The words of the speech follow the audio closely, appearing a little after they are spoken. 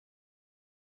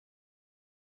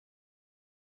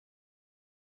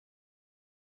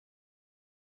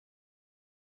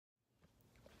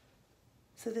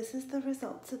So this is the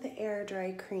results of the air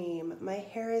dry cream. My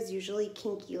hair is usually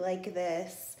kinky like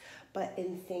this, but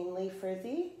insanely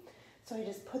frizzy. So I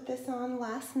just put this on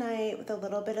last night with a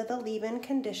little bit of the leave-in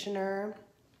conditioner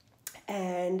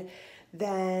and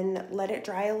then let it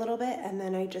dry a little bit, and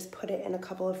then I just put it in a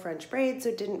couple of French braids so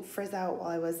it didn't frizz out while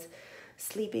I was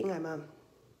sleeping. I'm a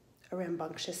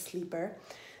rambunctious sleeper.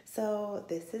 So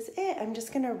this is it. I'm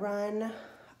just gonna run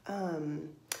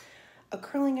a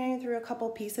curling iron through a couple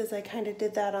pieces. I kind of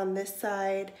did that on this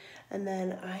side, and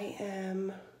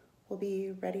then will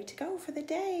be ready to go for the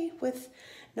day with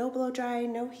no blow dry,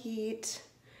 no heat,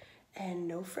 and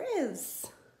no frizz.